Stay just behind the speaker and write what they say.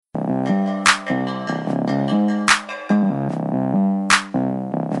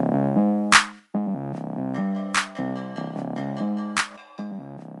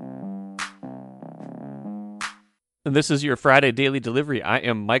and this is your Friday Daily Delivery. I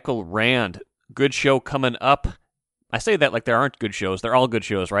am Michael Rand. Good show coming up. I say that like there aren't good shows. They're all good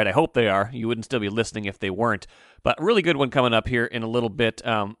shows, right? I hope they are. You wouldn't still be listening if they weren't. But a really good one coming up here in a little bit.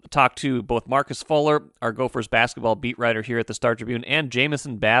 Talk to both Marcus Fuller, our Gophers basketball beat writer here at the Star Tribune, and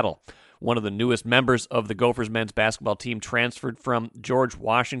Jamison Battle, one of the newest members of the Gophers men's basketball team, transferred from George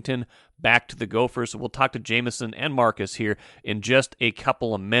Washington back to the Gophers. So we'll talk to Jamison and Marcus here in just a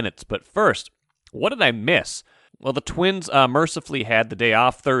couple of minutes. But first, what did I miss? Well, the Twins mercifully had the day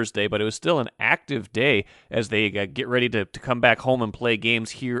off Thursday, but it was still an active day as they get ready to come back home and play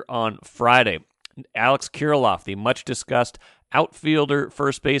games here on Friday. Alex Kirilloff, the much-discussed outfielder,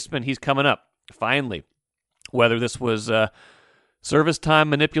 first baseman, he's coming up, finally. Whether this was service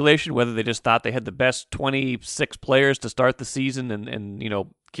time manipulation, whether they just thought they had the best 26 players to start the season and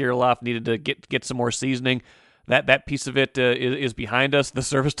Kirilloff needed to get some more seasoning, that piece of it is behind us. The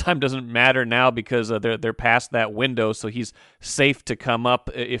service time doesn't matter now because they're past that window, so he's safe to come up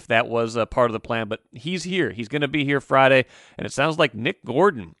if that was part of the plan. But he's here. He's going to be here Friday, and it sounds like Nick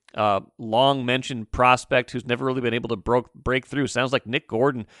Gordon, long-mentioned prospect who's never really been able to break through. Sounds like Nick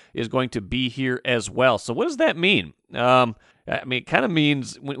Gordon is going to be here as well. So what does that mean? It kind of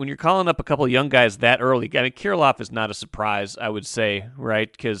means when you're calling up a couple of young guys that early, Kirilloff is not a surprise, I would say,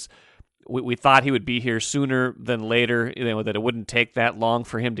 right? Because we thought he would be here sooner than later, that it wouldn't take that long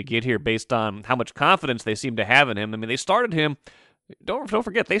for him to get here based on how much confidence they seem to have in him. I mean, they started him, don't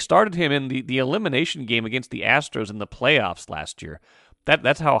forget, they started him in the elimination game against the Astros in the playoffs last year.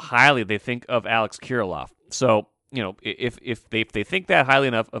 That's how highly they think of Alex Kirilloff. So, if they think that highly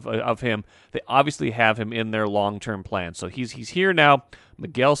enough of him, they obviously have him in their long-term plan. So he's here now.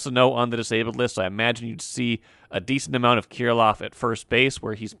 Miguel Sano on the disabled list. So I imagine you'd see a decent amount of Kirilloff at first base,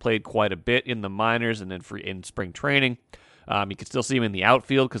 where he's played quite a bit in the minors and then in spring training. You can still see him in the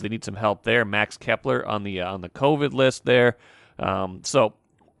outfield because they need some help there. Max Kepler on the COVID list there. So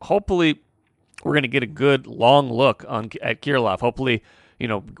hopefully we're going to get a good long look at Kirilloff. Hopefully,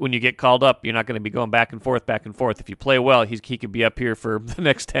 when you get called up, you're not going to be going back and forth. If you play well, he could be up here for the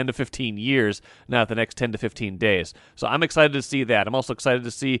next 10 to 15 years, not the next 10 to 15 days. So I'm excited to see that. I'm also excited to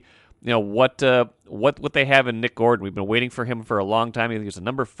see, what they have in Nick Gordon. We've been waiting for him for a long time. I think he was a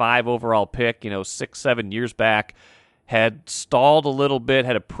number 5 overall pick, 6-7 years back. Had stalled a little bit,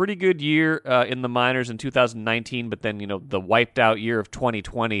 had a pretty good year in the minors in 2019, but then, the wiped out year of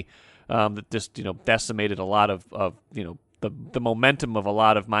 2020 that just, decimated a lot of the momentum of a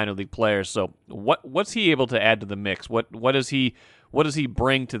lot of minor league players. So what's he able to add to the mix? What does he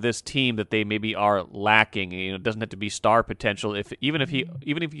bring to this team that they maybe are lacking? It doesn't have to be star potential. Even if he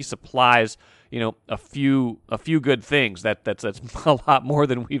supplies, a few good things, that's a lot more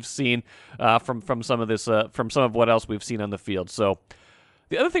than we've seen from some of what else we've seen on the field. So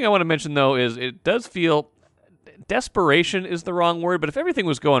the other thing I want to mention though is it does feel, desperation is the wrong word, but if everything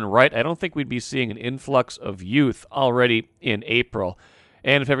was going right, I don't think we'd be seeing an influx of youth already in April.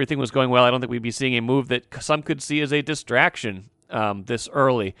 And if everything was going well, I don't think we'd be seeing a move that some could see as a distraction this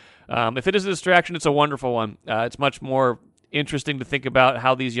early. If it is a distraction, it's a wonderful one. It's much more interesting to think about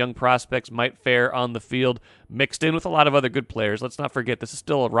how these young prospects might fare on the field, mixed in with a lot of other good players. Let's not forget, this is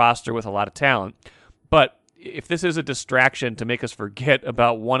still a roster with a lot of talent. But if this is a distraction to make us forget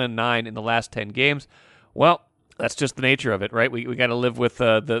about 1-9 in the last 10 games, well, that's just the nature of it, right? We got to live with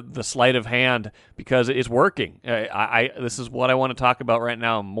the sleight of hand because it's working. This is what I want to talk about right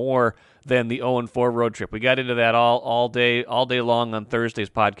now more than the 0-4 road trip. We got into that all day long on Thursday's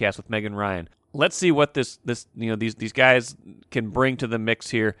podcast with Megan Ryan. Let's see what these guys can bring to the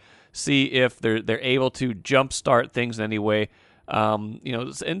mix here. See if they're able to jumpstart things in any way.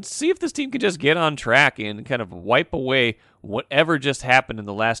 And see if this team can just get on track and kind of wipe away whatever just happened in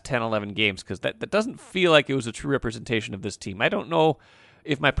the last 10, 11 games, because that doesn't feel like it was a true representation of this team. I don't know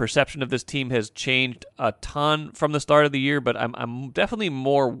if my perception of this team has changed a ton from the start of the year, but I'm definitely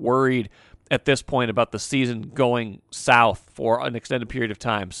more worried at this point about the season going south for an extended period of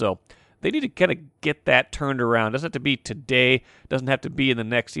time. So they need to kind of get that turned around. It doesn't have to be today. Doesn't have to be in the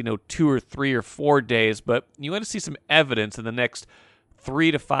next, 2 or 3 or 4 days. But you want to see some evidence in the next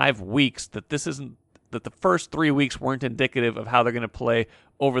 3 to 5 weeks that that the first 3 weeks weren't indicative of how they're going to play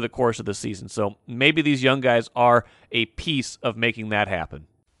over the course of the season. So maybe these young guys are a piece of making that happen.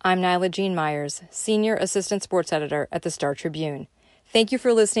 I'm Nyla Jean Myers, Senior Assistant Sports Editor at the Star Tribune. Thank you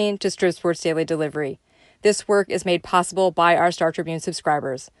for listening to Strip Sports Daily Delivery. This work is made possible by our Star Tribune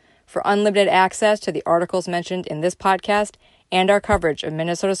subscribers. For unlimited access to the articles mentioned in this podcast and our coverage of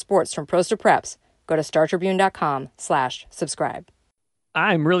Minnesota sports from pros to preps, go to startribune.com/subscribe.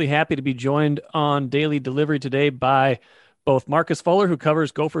 I'm really happy to be joined on Daily Delivery today by both Marcus Fuller, who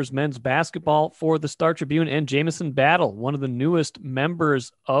covers Gophers men's basketball for the Star Tribune, and Jamison Battle, one of the newest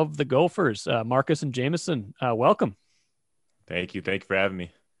members of the Gophers. Marcus and Jamison, welcome. Thank you. Thank you for having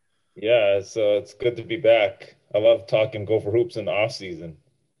me. Yeah, it's good to be back. I love talking Gopher hoops in the off season.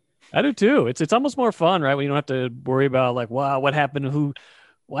 I do too. It's almost more fun, right? When you don't have to worry about like, wow, what happened?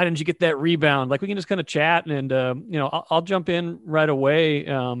 Why didn't you get that rebound? Like we can just kind of chat and, I'll jump in right away.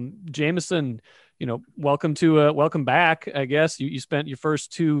 Jamison, welcome back. I guess you spent your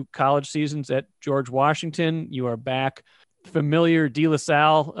first 2 college seasons at George Washington. You are back. Familiar De La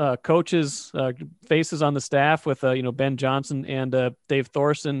Salle coaches, faces on the staff with, Ben Johnson and Dave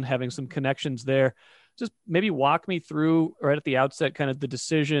Thorson, having some connections there. Just maybe walk me through right at the outset, kind of the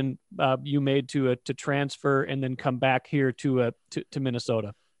decision you made to transfer and then come back here to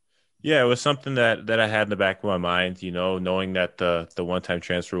Minnesota. Yeah, it was something that I had in the back of my mind, knowing that the one-time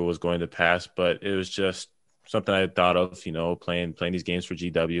transfer was going to pass, but it was just something I had thought of, playing these games for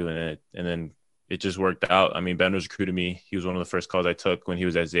GW, and then it just worked out. I mean, Ben was recruiting me. He was one of the first calls I took when he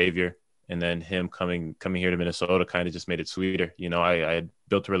was at Xavier, and then him coming here to Minnesota kind of just made it sweeter. I had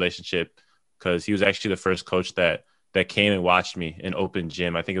built a relationship because he was actually the first coach that came and watched me in open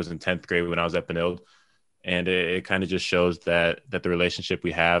gym. I think it was in 10th grade when I was at Benilde. And it kind of just shows that the relationship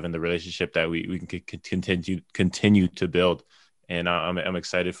we have and the relationship that we can continue to build. And I'm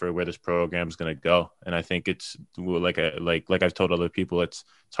excited for where this program is going to go. And I think it's like I've told other people, it's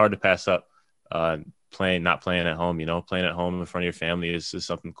hard to pass up not playing at home. Playing at home in front of your family is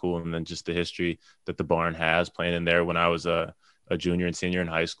something cool. And then just the history that the barn has, playing in there when I was a junior and senior in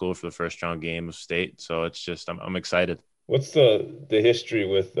high school for the first round game of state. So it's just I'm excited. What's the history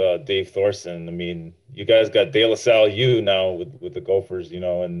with Dave Thorson? I mean, you guys got De La Salle U now with the Gophers,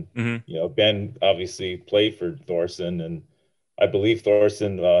 and Ben obviously played for Thorson, and I believe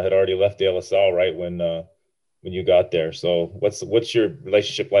Thorson had already left De La Salle right when you got there. So what's your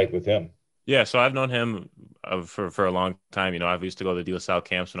relationship like with him? Yeah, so I've known him for a long time. I used to go to De La Salle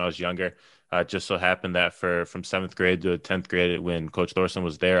camps when I was younger. It just so happened that from 7th grade to 10th grade, when Coach Thorson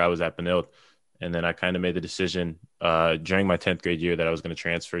was there, I was at Benilde. And then I kind of made the decision during my 10th grade year that I was going to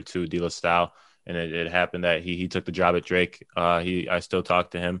transfer to De La Salle. And it happened that he took the job at Drake. I still talk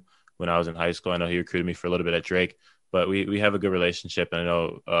to him when I was in high school. I know he recruited me for a little bit at Drake, but we have a good relationship. And I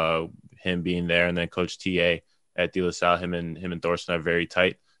know him being there, and then Coach TA at De La Salle, him and Thorson are very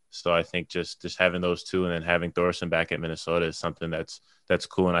tight. So I think just having those two and then having Thorson back at Minnesota is something that's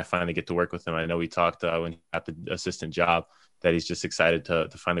cool. And I finally get to work with him. I know we talked when he got the assistant job that he's just excited to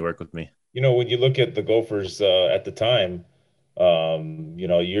finally work with me. When you look at the Gophers at the time,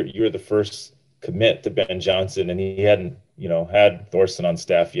 you're the first commit to Ben Johnson, and he hadn't, had Thorson on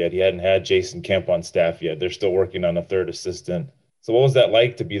staff yet. He hadn't had Jason Kemp on staff yet. They're still working on a third assistant. So what was that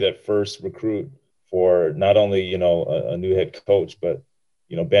like to be that first recruit for not only, a new head coach, but,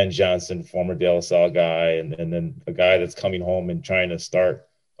 Ben Johnson, former De La Salle guy, and then a guy that's coming home and trying to start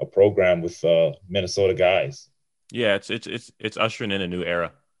a program with Minnesota guys? Yeah, it's ushering in a new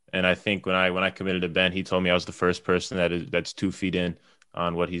era. And I think when I committed to Ben, he told me I was the first person that's 2 feet in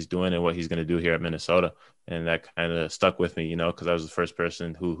on what he's doing and what he's going to do here at Minnesota. And that kind of stuck with me, because I was the first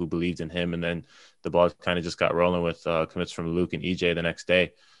person who believed in him. And then the ball kind of just got rolling with commits from Luke and EJ the next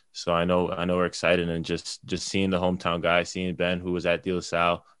day. So I know we're excited, and just seeing the hometown guy, seeing Ben, who was at De La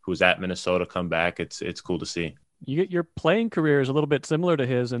Salle, who was at Minnesota, come back. It's cool to see. Your playing career is a little bit similar to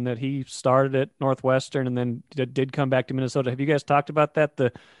his in that he started at Northwestern and then did come back to Minnesota. Have you guys talked about that?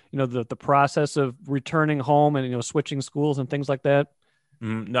 The process of returning home and, switching schools and things like that?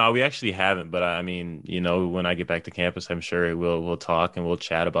 No, we actually haven't. But I mean, when I get back to campus, I'm sure we'll talk and we'll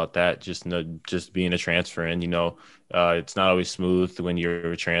chat about that. Just being a transfer, and it's not always smooth when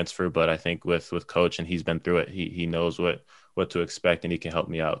you're a transfer. But I think with Coach, and he's been through it, he knows what to expect, and he can help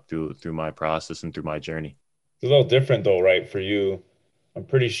me out through my process and through my journey. It's a little different though, right? For you, I'm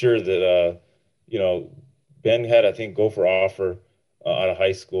pretty sure that, Ben had, I think, Gopher offer out of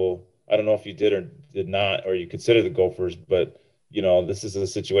high school. I don't know if you did or did not, or you consider the Gophers, but, this is a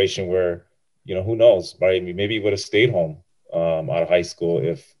situation where, who knows, right? Maybe you would have stayed home out of high school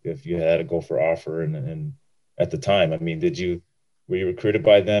if you had a Gopher offer. And at the time, I mean, were you recruited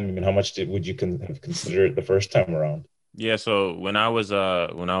by them? I mean, how much would you have considered it the first time around? Yeah, so when I was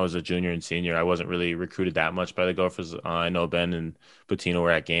a junior and senior, I wasn't really recruited that much by the Gophers. I know Ben and Patino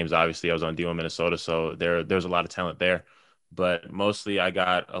were at games. Obviously, I was on D1 Minnesota, so there's a lot of talent there. But mostly, I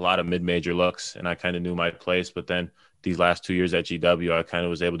got a lot of mid-major looks, and I kind of knew my place. But then these last 2 years at GW, I kind of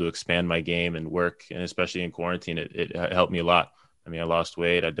was able to expand my game and work, and especially in quarantine, it helped me a lot. I mean, I lost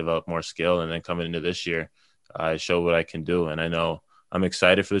weight, I developed more skill, and then coming into this year, I showed what I can do. And I know I'm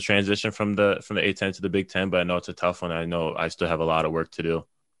excited for the transition from the A10 to the Big Ten, but I know it's a tough one. I know I still have a lot of work to do.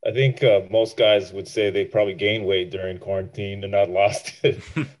 I think most guys would say they probably gained weight during quarantine and not lost it.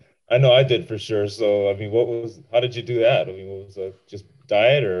 I know I did for sure. So, I mean, how did you do that? I mean, what was it? Just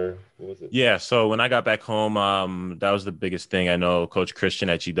diet or what was it? Yeah, so when I got back home, that was the biggest thing. I know Coach Christian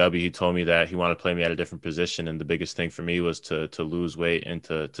at GW, he told me that he wanted to play me at a different position, and the biggest thing for me was to lose weight and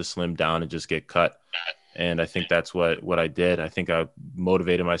to slim down and just get cut. And I think that's what I did. I think I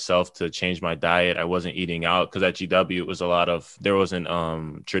motivated myself to change my diet. I wasn't eating out because at GW it was there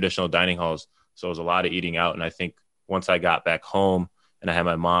wasn't traditional dining halls, so it was a lot of eating out. And I think once I got back home and I had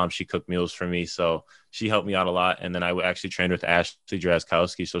my mom, she cooked meals for me, so she helped me out a lot. And then I actually trained with Ashley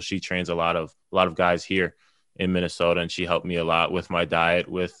Drazkowski, so she trains a lot of guys here in Minnesota, and she helped me a lot with my diet,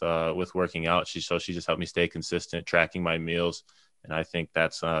 with working out. She just helped me stay consistent, tracking my meals, and I think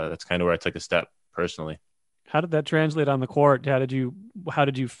that's kind of where I took a step personally. How did that translate on the court? How did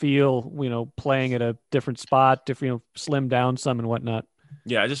you feel, playing at a different spot, different, slim down some and whatnot?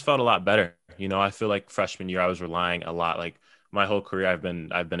 Yeah, I just felt a lot better. I feel like freshman year I was relying a lot. Like my whole career, I've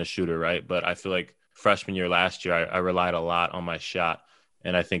been a shooter, right? But I feel like freshman year last year, I relied a lot on my shot,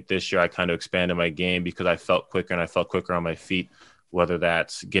 and I think this year I kind of expanded my game because I felt quicker and I felt quicker on my feet. Whether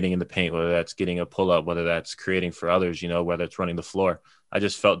that's getting in the paint, whether that's getting a pull up, whether that's creating for others, whether it's running the floor. I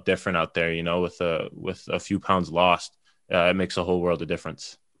just felt different out there, with a few pounds lost. It makes a whole world of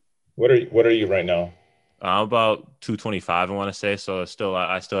difference. What are you right now? I'm about 225, I want to say. So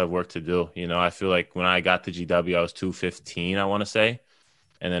I still have work to do. I feel like when I got to GW, I was 215, I want to say.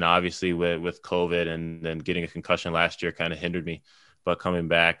 And then obviously with COVID and then getting a concussion last year kind of hindered me. But come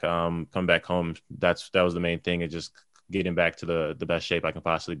back home, that was the main thing. It just getting back to the best shape I can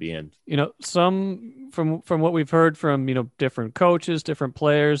possibly be in. Some from what we've heard from, different coaches, different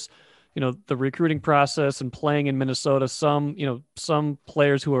players, the recruiting process and playing in Minnesota, some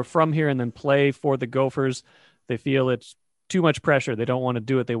players who are from here and then play for the Gophers, they feel it's too much pressure. They don't want to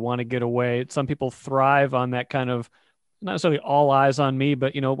do it. They want to get away. Some people thrive on that kind of, not necessarily all eyes on me,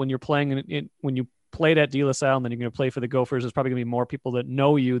 but when you're playing when you played at De La Salle and then you're going to play for the Gophers, there's probably going to be more people that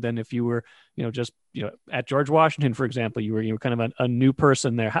know you than if you were, just, at George Washington, for example, you were kind of a new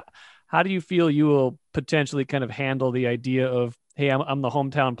person there. How do you feel you will potentially kind of handle the idea of, hey, I'm the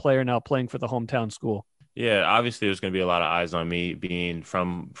hometown player now playing for the hometown school? Yeah, obviously there's going to be a lot of eyes on me being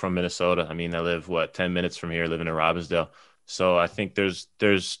from Minnesota. I mean, I live 10 minutes from here, living in Robbinsdale. So I think there's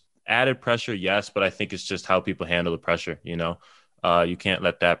added pressure, yes, but I think it's just how people handle the pressure. You can't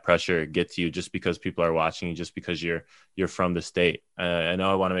let that pressure get to you just because people are watching you, just because you're from the state. I know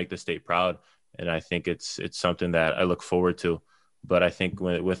I want to make the state proud, and I think it's something that I look forward to. But I think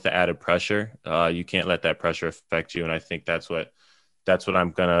with the added pressure, you can't let that pressure affect you, and I think that's what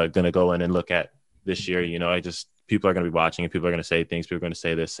I'm gonna go in and look at this year. People are gonna be watching, and people are gonna say things. People are gonna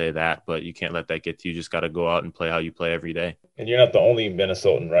say this, say that, but you can't let that get to you. You just got to go out and play how you play every day. And you're not the only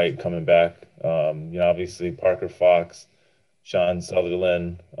Minnesotan, right, coming back. Obviously Parker Fox, Sean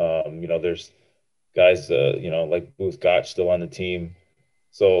Sutherland. There's guys, like Booth Gotch still on the team.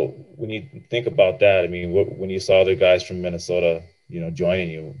 So when you think about that, I mean, when you saw other guys from Minnesota, joining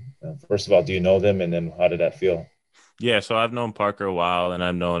you, first of all, do you know them? And then how did that feel? Yeah, so I've known Parker a while, and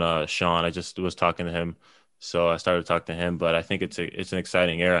I've known Sean. I just was talking to him, so I started talking to him. But I think it's an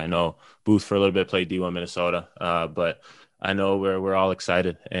exciting era. I know Booth for a little bit played D1 Minnesota, but I know we're all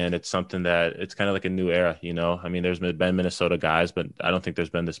excited, and it's something that it's kind of like a new era. I mean, there's been Minnesota guys, but I don't think there's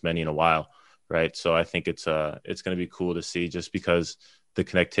been this many in a while, right? So I think it's going to be cool to see, just because the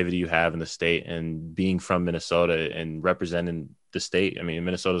connectivity you have in the state and being from Minnesota and representing the state. I mean,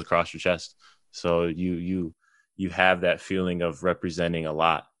 Minnesota's across your chest, so you have that feeling of representing a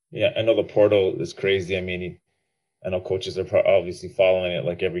lot. Yeah, I know the portal is crazy. I mean, I know coaches are obviously following it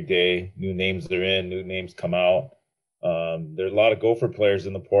like every day. New names are in, new names come out. There's a lot of Gopher players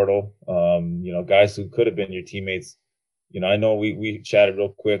in the portal. Guys who could have been your teammates. I know we chatted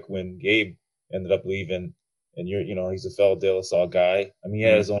real quick when Gabe ended up leaving, and he's a fellow De La Salle guy. I mean, he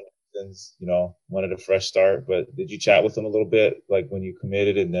had his own reasons, wanted a fresh start. But did you chat with him a little bit, like when you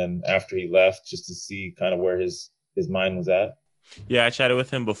committed and then after he left, just to see kind of where his mind was at? Yeah, I chatted with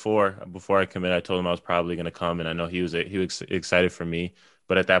him before I committed. I told him I was probably going to come, and I know he was excited for me.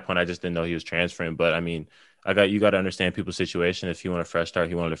 But at that point, I just didn't know he was transferring. But I mean, you got to understand people's situation. If he wanted a fresh start,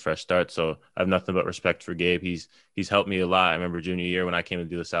 he wanted a fresh start. So I have nothing but respect for Gabe. He's helped me a lot. I remember junior year when I came to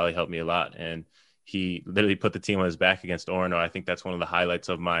De La Salle, he helped me a lot, and he literally put the team on his back against Orono. I think that's one of the highlights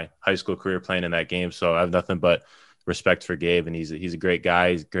of my high school career, playing in that game. So I have nothing but respect for Gabe, and he's a great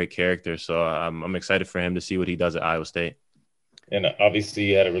guy. He's a great character. So I'm excited for him to see what he does at Iowa State. And obviously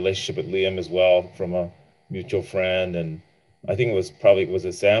you had a relationship with Liam as well, from a mutual friend. And I think it was probably, was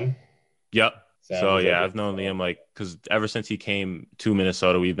it Sam? Yep. Sam So was like, yeah, I've known Liam like because ever since he came to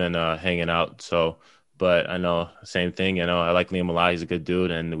Minnesota, we've been hanging out. So, but I know same thing. You know, I like Liam a lot. He's a good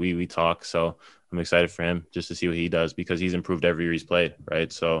dude, and we talk. So I'm excited for him just to see what he does because he's improved every year he's played.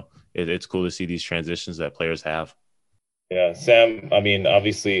 Right. So it's cool to see these transitions that players have. yeah, Sam. I mean,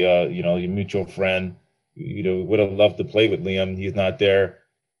 obviously, your mutual friend, would have loved to play with Liam. He's not there.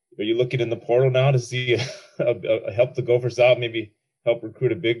 Are you looking in the portal now to see help the Gophers out? Maybe help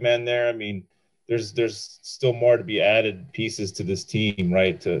recruit a big man there. I mean, there's still more to be added pieces to this team,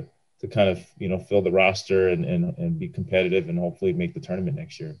 right? To kind of fill the roster and be competitive and hopefully make the tournament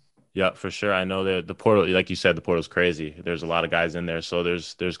next year. Yeah, for sure. I know that the portal, like you said, the portal's crazy. There's a lot of guys in there, so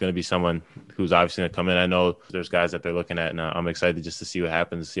there's going to be someone who's obviously going to come in. I know there's guys that they're looking at, and I'm excited just to see what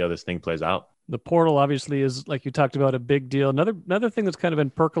happens, see how this thing plays out. The portal obviously is, like you talked about, a big deal. Another thing that's kind of been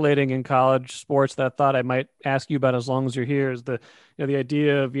percolating in college sports that I thought I might ask you about as long as you're here is the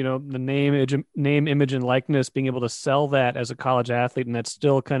idea of the name, image, and likeness, being able to sell that as a college athlete, and that's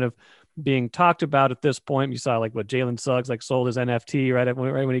still kind of being talked about at this point. You saw like what Jalen Suggs like sold his NFT right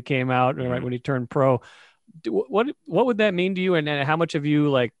when he came out, and right when he turned pro. What would that mean to you, and how much have you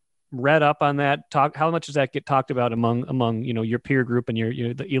like read up on that? How much does that get talked about among your peer group and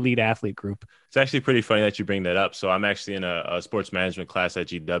your the elite athlete group? It's actually pretty funny that you bring that up. So I'm actually in a sports management class at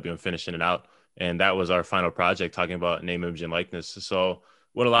GW and finishing it out, and that was our final project talking about name, image, and likeness. So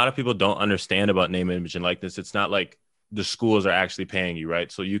what a lot of people don't understand about name, image, and likeness, it's not like the schools are actually paying you,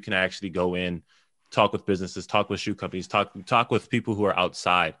 right? So you can actually go in, talk with businesses, talk with shoe companies, talk with people who are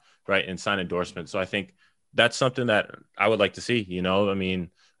outside, right, and sign endorsements. So I think that's something that I would like to see. I mean,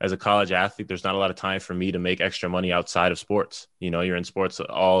 as a college athlete, there's not a lot of time for me to make extra money outside of sports. You're in sports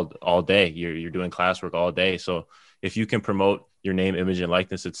all day. You're doing classwork all day. So if you can promote your name, image, and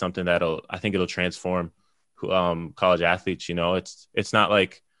likeness, it's something I think it'll transform college athletes. It's not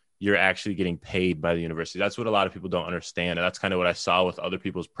like you're actually getting paid by the university. That's what a lot of people don't understand, and that's kind of what I saw with other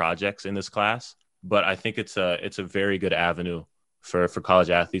people's projects in this class. But I think it's a very good avenue for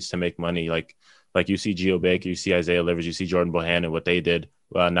college athletes to make money. Like you see Geo Baker, you see Isaiah Livers, you see Jordan Bohannon, what they did,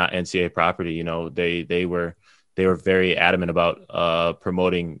 not NCAA property. They were very adamant about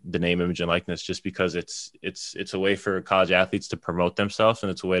promoting the name, image, and likeness, just because it's a way for college athletes to promote themselves, and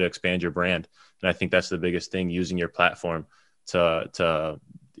it's a way to expand your brand. And I think that's the biggest thing, using your platform to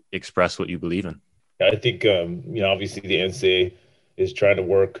express what you believe in. I think obviously the NCAA is trying to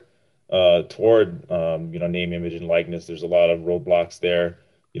work toward name, image, and likeness. There's a lot of roadblocks there.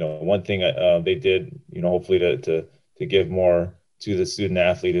 One thing they did, hopefully to give more to the student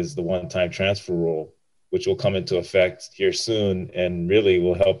athlete is the one-time transfer rule, which will come into effect here soon and really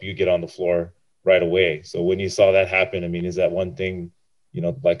will help you get on the floor right away. So when you saw that happen, I mean, is that one thing,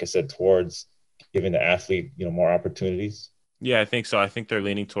 like I said, towards giving the athlete, more opportunities? Yeah, I think so. I think they're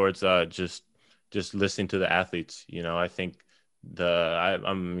leaning towards just listening to the athletes. I think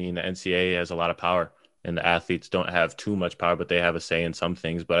I mean the NCAA has a lot of power, and the athletes don't have too much power, but they have a say in some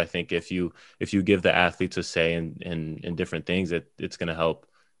things. But I think if you give the athletes a say in different things, it's going to help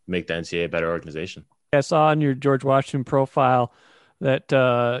make the NCAA a better organization. I saw on your George Washington profile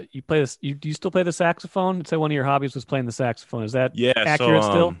that you play this. Do you still play the saxophone? It said one of your hobbies was playing the saxophone. Is that accurate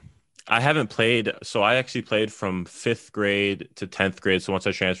still? I haven't played. So I actually played from 5th grade to 10th grade. So once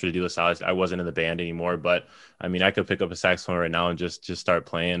I transferred to De La Salle, I wasn't in the band anymore. But I mean, I could pick up a saxophone right now and just start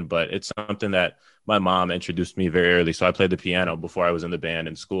playing. But it's something that my mom introduced me very early. So I played the piano before I was in the band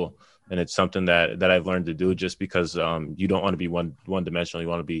in school. And it's something that I've learned to do, just because you don't want to be one dimensional. You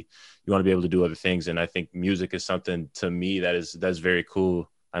want to be able to do other things. And I think music is something to me that's very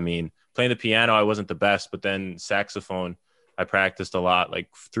cool. I mean, playing the piano, I wasn't the best, but then saxophone, I practiced a lot. Like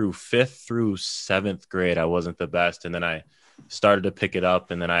through 5th through 7th grade, I wasn't the best. And then I started to pick it up.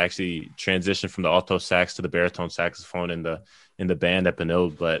 And then I actually transitioned from the alto sax to the baritone saxophone in the band at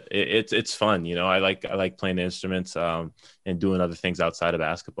Benilde. But it's fun. I like playing the instruments and doing other things outside of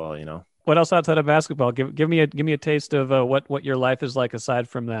basketball, What else outside of basketball? Give me a taste of what your life is like aside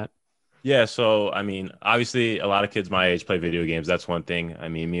from that. Yeah, so I mean, obviously, a lot of kids my age play video games. That's one thing. I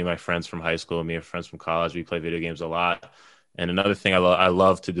mean, me and my friends from high school, me and friends from college, we play video games a lot. And another thing I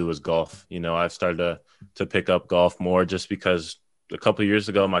love to do is golf. I've started to pick up golf more, just because a couple of years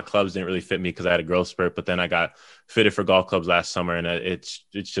ago my clubs didn't really fit me because I had a growth spurt. But then I got fitted for golf clubs last summer, and it's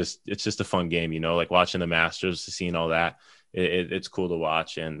just a fun game. Like watching the Masters, seeing all that. It's cool to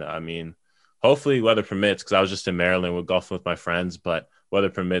watch. And I mean, hopefully weather permits, because I was just in Maryland with golfing with my friends, but weather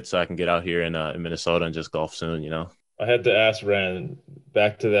permits, so I can get out here in Minnesota and just golf soon. I had to ask Rand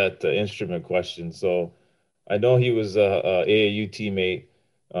back to that instrument question. So I know he was a AAU teammate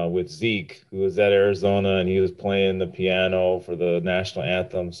with Zeke, who was at Arizona, and he was playing the piano for the national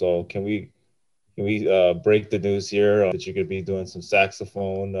anthem. So can we break the news here that you're going to be doing some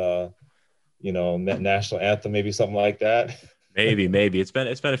saxophone, national anthem, maybe something like that? Maybe it's been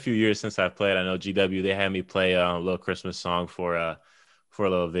a few years since I've played. I know GW they had me play a little Christmas song for a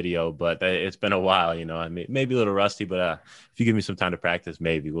little video, but it's been a while. I mean, maybe a little rusty, but if you give me some time to practice,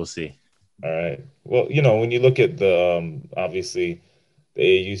 maybe we'll see. All right. Well, when you look at the obviously the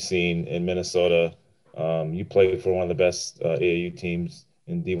AAU scene in Minnesota, you played for one of the best AAU teams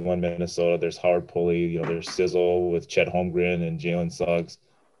in D1 Minnesota. There's Howard Pulley, there's Sizzle with Chet Holmgren and Jalen Suggs.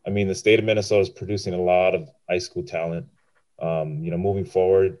 I mean, the state of Minnesota is producing a lot of high school talent. Moving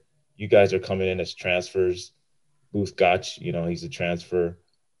forward, you guys are coming in as transfers. Booth Gotch, he's a transfer.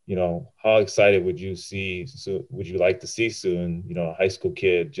 How excited would you like to see soon, a high school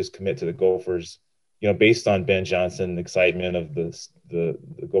kid just commit to the Gophers, based on Ben Johnson, excitement of the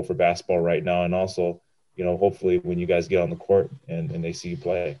Gopher basketball right now, and also, hopefully when you guys get on the court and they see you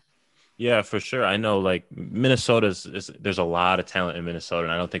play. Yeah, for sure. I know like there's a lot of talent in Minnesota,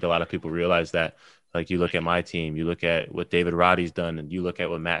 and I don't think a lot of people realize that. Like you look at my team, you look at what David Roddy's done, and you look at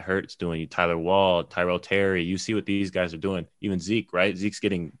what Matt Hurt's doing, you Tyler Wall, Tyrell Terry, you see what these guys are doing. Even Zeke, right? Zeke's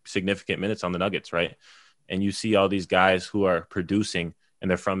getting significant minutes on the Nuggets, right? And you see all these guys who are producing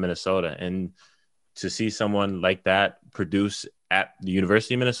and they're from Minnesota. And to see someone like that produce at the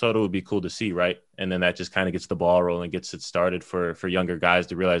University of Minnesota would be cool to see, right? And then that just kind of gets the ball rolling, gets it started for younger guys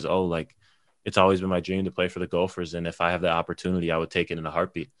to realize, oh, like it's always been my dream to play for the Gophers, and if I have the opportunity, I would take it in a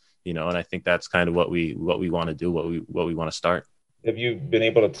heartbeat. And I think that's kind of what we want to do, what we want to start. Have you been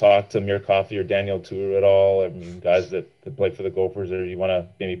able to talk to Amir Coffey or Daniel Tour at all? I mean, guys that play for the Gophers, or you want to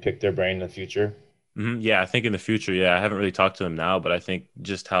maybe pick their brain in the future? Yeah, I think in the future, yeah, I haven't really talked to them now, but I think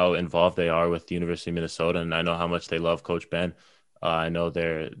just how involved they are with the University of Minnesota, and I know how much they love Coach Ben. I know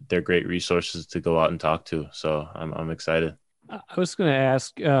they're great resources to go out and talk to, so I'm excited. I was going to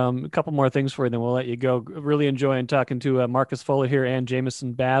ask a couple more things for you, then we'll let you go. Really enjoying talking to Marcus Fuller here and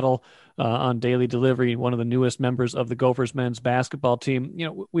Jamison Battle on Daily Delivery, one of the newest members of the Gophers men's basketball team.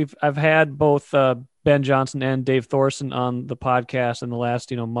 I've had both Ben Johnson and Dave Thorson on the podcast in the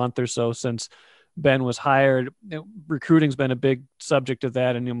last month or so since Ben was hired. Recruiting's been a big subject of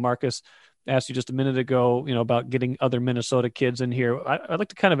that, and Marcus asked you just a minute ago, about getting other Minnesota kids in here. I'd like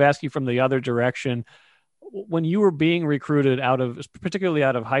to kind of ask you from the other direction. When you were being recruited particularly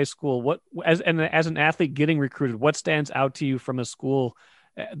out of high school, as an athlete getting recruited, what stands out to you from a school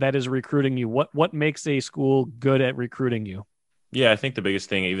that is recruiting you? What makes a school good at recruiting you? Yeah, I think the biggest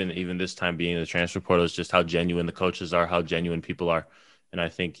thing, even this time being in the transfer portal, is just how genuine the coaches are, how genuine people are. And I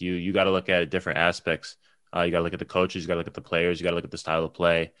think you got to look at different aspects. You got to look at the coaches, you got to look at the players, you got to look at the style of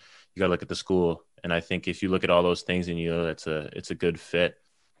play, you got to look at the school. And I think if you look at all those things and it's a good fit,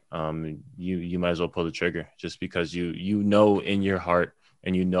 you might as well pull the trigger, just because you know in your heart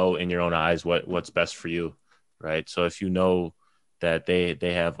and in your own eyes what's best for you, right? So if you know that they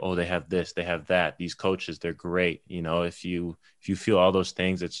have this, they have that, these coaches, they're great, if you feel all those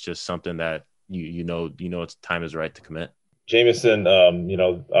things, it's just something that it's time is right to commit. Jamison,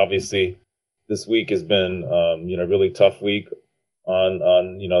 obviously this week has been a really tough week on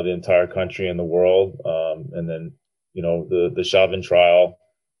the entire country and the world, and then the Chauvin trial,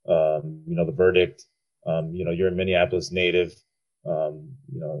 the verdict. You're a Minneapolis native.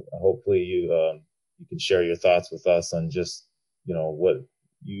 Hopefully you can share your thoughts with us on just what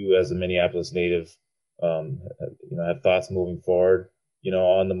you as a Minneapolis native have thoughts moving forward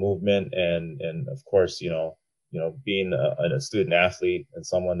on the movement, and of course being a student athlete and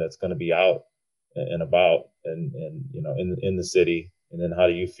someone that's going to be out and about and in the city. And then how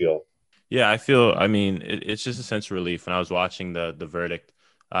do you feel? Yeah, I mean, it's just a sense of relief. When I was watching the verdict,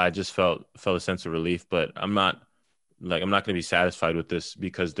 I just felt a sense of relief, but I'm not going to be satisfied with this,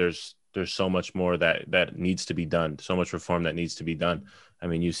 because there's so much more that needs to be done, so much reform that needs to be done. I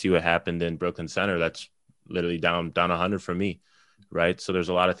mean, you see what happened in Brooklyn Center. That's literally down 100 for me, right? So there's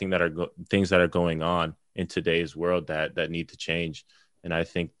a lot of things that are going on in today's world that need to change. And I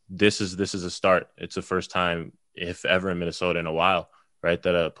think this is a start. It's the first time, if ever, in Minnesota in a while, right,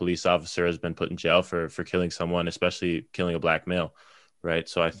 that a police officer has been put in jail for killing someone, especially killing a black male, right?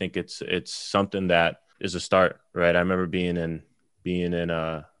 So I think it's something that is a start, right? I remember being in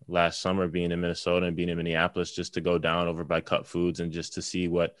last summer, being in Minnesota and being in Minneapolis, just to go down over by Cut Foods and just to see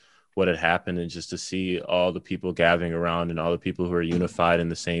what had happened, and just to see all the people gathering around and all the people who are unified in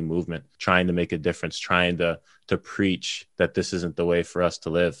the same movement, trying to make a difference, trying to preach that this isn't the way for us to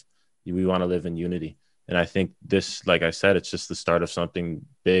live. We want to live in unity. And I think this, like I said, it's just the start of something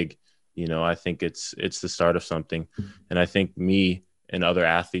big. I think it's the start of something. And I think me and other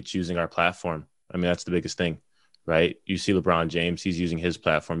athletes using our platform. I mean, that's the biggest thing, right? You see LeBron James, he's using his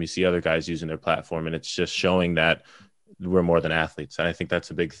platform. You see other guys using their platform, and it's just showing that we're more than athletes. And I think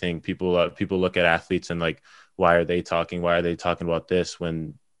that's a big thing. People look at athletes and like, why are they talking? Why are they talking about this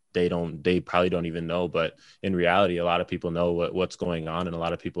when they probably don't even know? But in reality, a lot of people know what's going on, and a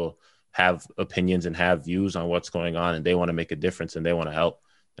lot of people have opinions and have views on what's going on, and they want to make a difference and they want to help.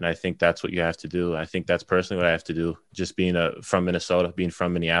 And I think that's what you have to do. I think that's personally what I have to do. Just being from Minnesota, being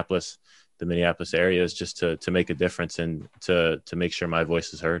from Minneapolis, the Minneapolis area, is just to make a difference and to make sure my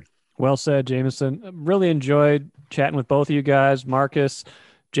voice is heard. Well said, Jameson. Really enjoyed chatting with both of you guys. Marcus,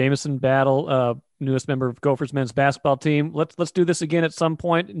 Jameson Battle, newest member of Gophers men's basketball team. Let's do this again at some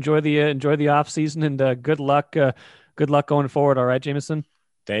point. Enjoy the off season, and good luck. Good luck going forward. All right, Jameson.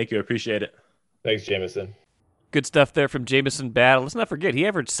 Thank you. I appreciate it. Thanks, Jameson. Good stuff there from Jameson Battle. Let's not forget, he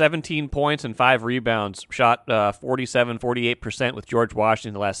averaged 17 points and 5 rebounds, shot 48% with George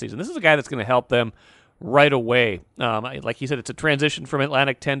Washington last season. This is a guy that's going to help them right away. Like he said, it's a transition from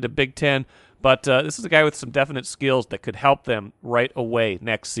Atlantic 10 to Big 10, but this is a guy with some definite skills that could help them right away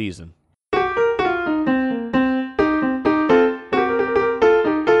next season.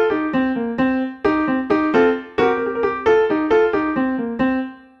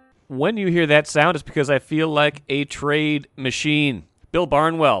 When you hear that sound, it's because I feel like a trade machine. Bill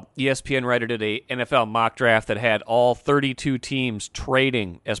Barnwell, ESPN writer, did a NFL mock draft that had all 32 teams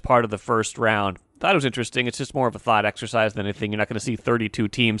trading as part of the first round. Thought it was interesting. It's just more of a thought exercise than anything. You're not going to see 32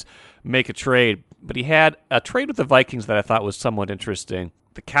 teams make a trade. But he had a trade with the Vikings that I thought was somewhat interesting.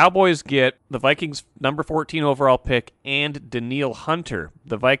 The Cowboys get the Vikings' number 14 overall pick and Danielle Hunter.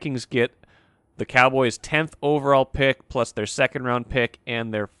 The Vikings get the Cowboys' 10th overall pick plus their second-round pick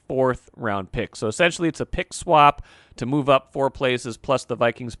and their fourth-round pick. So essentially it's a pick swap to move up 4 places, plus the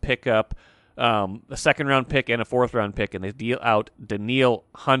Vikings pick up a second-round pick and a fourth-round pick, and they deal out Danielle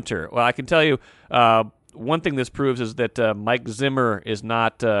Hunter. Well, I can tell you one thing this proves is that Mike Zimmer is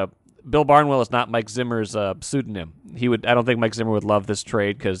not Bill Barnwell is not Mike Zimmer's pseudonym. I don't think Mike Zimmer would love this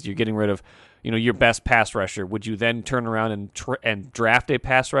trade because you're getting rid of your best pass rusher. Would you then turn around and draft a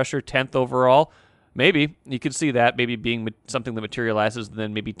pass rusher 10th overall? Maybe. You could see that maybe being something that materializes, and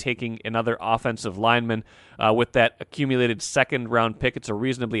then maybe taking another offensive lineman with that accumulated second-round pick. It's a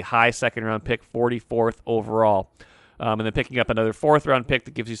reasonably high second-round pick, 44th overall. And then picking up another fourth-round pick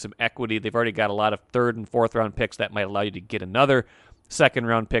that gives you some equity. They've already got a lot of third- and fourth-round picks that might allow you to get another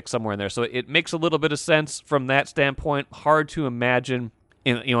second-round pick somewhere in there. So it makes a little bit of sense from that standpoint. Hard to imagine,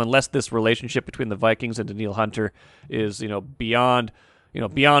 unless this relationship between the Vikings and Danielle Hunter is, beyond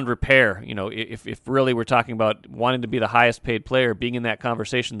repair. If really we're talking about wanting to be the highest paid player, being in that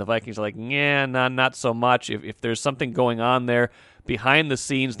conversation, the Vikings are like, not so much. If there's something going on there behind the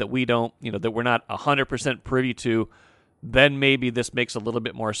scenes that we don't, that we're not 100% privy to, then maybe this makes a little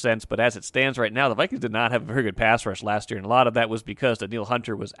bit more sense. But as it stands right now, the Vikings did not have a very good pass rush last year, and a lot of that was because Danielle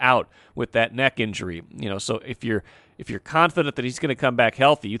Hunter was out with that neck injury. So if you're confident that he's going to come back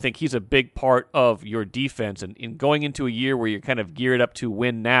healthy, you think he's a big part of your defense. And in going into a year where you're kind of geared up to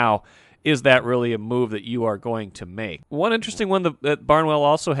win now, is that really a move that you are going to make? One interesting one that Barnwell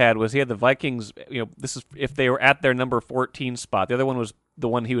also had was he had the Vikings, this is if they were at their number 14 spot. The other one was the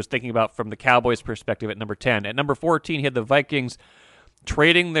one he was thinking about from the Cowboys' perspective at number 10. At number 14, he had the Vikings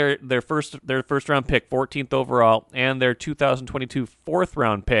trading their first round pick, 14th overall, and their 2022 fourth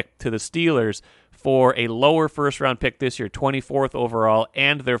round pick to the Steelers for a lower first round pick this year, 24th overall,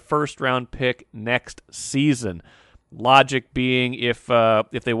 and their first round pick next season. Logic being if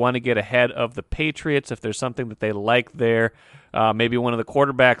they want to get ahead of the Patriots, if there's something that they like there, maybe one of the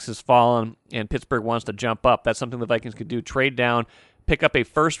quarterbacks has fallen and Pittsburgh wants to jump up. That's something the Vikings could do. Trade down, pick up a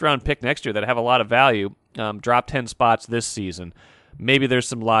first-round pick next year that have a lot of value, drop 10 spots this season. Maybe there's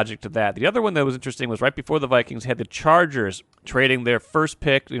some logic to that. The other one that was interesting was right before the Vikings had the Chargers trading their first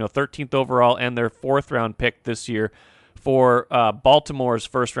pick, 13th overall, and their fourth-round pick this year for Baltimore's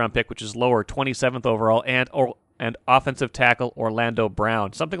first-round pick, which is lower, 27th overall, and offensive tackle Orlando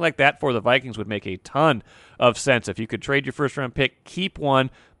Brown. Something like that for the Vikings would make a ton of sense. If you could trade your first-round pick, keep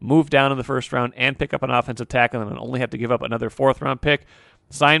one, move down in the first round, and pick up an offensive tackle and only have to give up another fourth-round pick,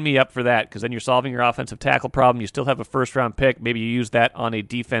 sign me up for that, because then you're solving your offensive tackle problem. You still have a first-round pick. Maybe you use that on a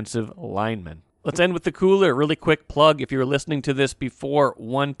defensive lineman. Let's end with the cooler. Really quick plug. If you're listening to this before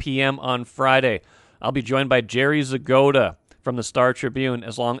 1 p.m. on Friday, I'll be joined by Jerry Zgoda from the Star Tribune,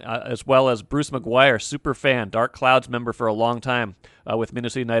 as well as Bruce McGuire, super fan, Dark Clouds member for a long time with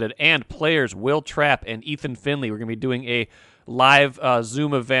Minnesota United, and players Will Trapp and Ethan Finley. We're going to be doing a live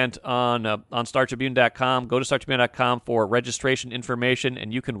Zoom event on StarTribune.com. Go to StarTribune.com for registration information,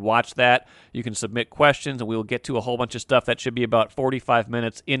 and you can watch that. You can submit questions, and we will get to a whole bunch of stuff. That should be about 45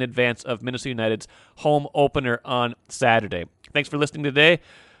 minutes in advance of Minnesota United's home opener on Saturday. Thanks for listening today.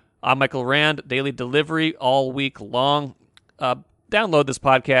 I'm Michael Rand, Daily Delivery all week long. Download this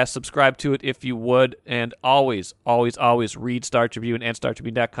podcast, subscribe to it if you would, and always, always, always read Star Tribune and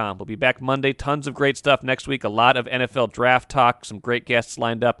StarTribune.com. We'll be back Monday. Tons of great stuff next week. A lot of NFL draft talk, some great guests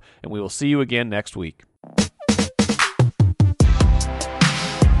lined up, and we will see you again next week.